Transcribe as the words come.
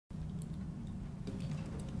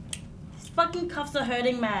fucking cuffs are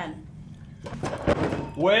hurting, man.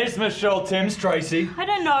 Where's Michelle Timms, Tracy? I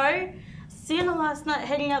don't know. Seeing her last night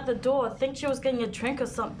heading out the door. I think she was getting a drink or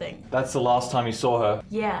something. That's the last time you saw her.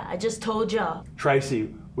 Yeah, I just told ya.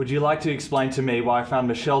 Tracy, would you like to explain to me why I found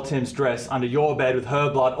Michelle Timms' dress under your bed with her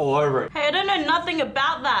blood all over it? Hey, I don't know nothing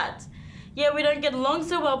about that. Yeah, we don't get along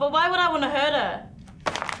so well, but why would I want to hurt her?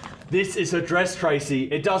 This is her dress, Tracy.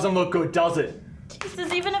 It doesn't look good, does it?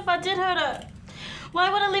 Jesus, even if I did hurt her, why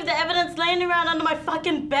would I leave the evidence laying around under my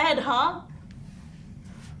fucking bed, huh?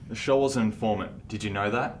 Michelle was an informant. Did you know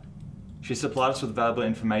that? She supplied us with valuable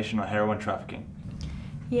information on heroin trafficking.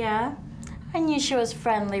 Yeah, I knew she was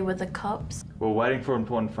friendly with the cops. We were waiting for an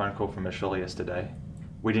important phone call from Michelle yesterday.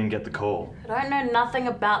 We didn't get the call. I don't know nothing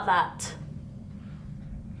about that.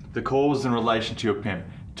 The call was in relation to your pimp,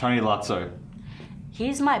 Tony Luzzo.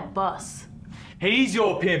 He's my boss. He's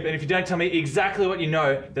your pimp, and if you don't tell me exactly what you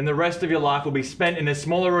know, then the rest of your life will be spent in a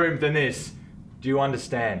smaller room than this. Do you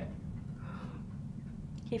understand?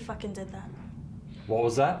 He fucking did that. What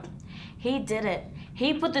was that? He did it.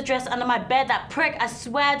 He put the dress under my bed, that prick. I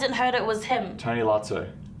swear I didn't hurt it was him. Tony Luzzo.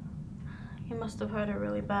 He must have hurt it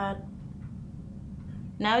really bad.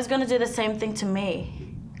 Now he's gonna do the same thing to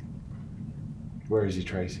me. Where is he,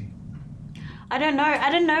 Tracy? I don't know. I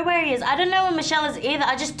don't know where he is. I don't know where Michelle is either.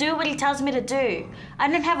 I just do what he tells me to do. I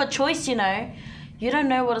don't have a choice, you know. You don't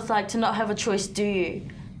know what it's like to not have a choice, do you?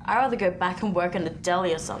 I'd rather go back and work in a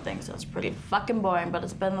deli or something, so it's pretty fucking boring, but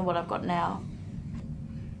it's better than what I've got now.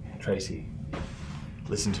 Tracy,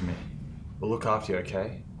 listen to me. We'll look after you,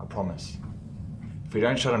 okay? I promise. If we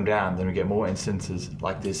don't shut him down, then we get more instances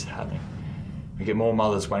like this happening. We get more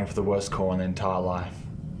mothers waiting for the worst call in their entire life.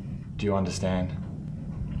 Do you understand?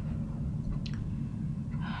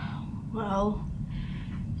 Well,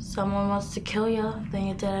 someone wants to kill you, then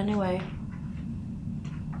you're dead anyway.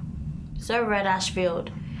 So Red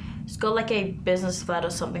Ashfield. It's got like a business flat or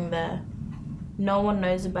something there. No one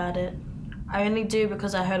knows about it. I only do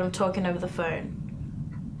because I heard him talking over the phone.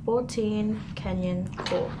 14 Canyon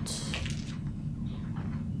Court.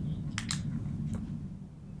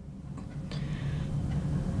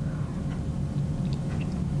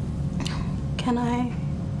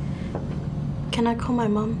 Can I call my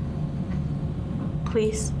mum?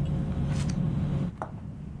 Please?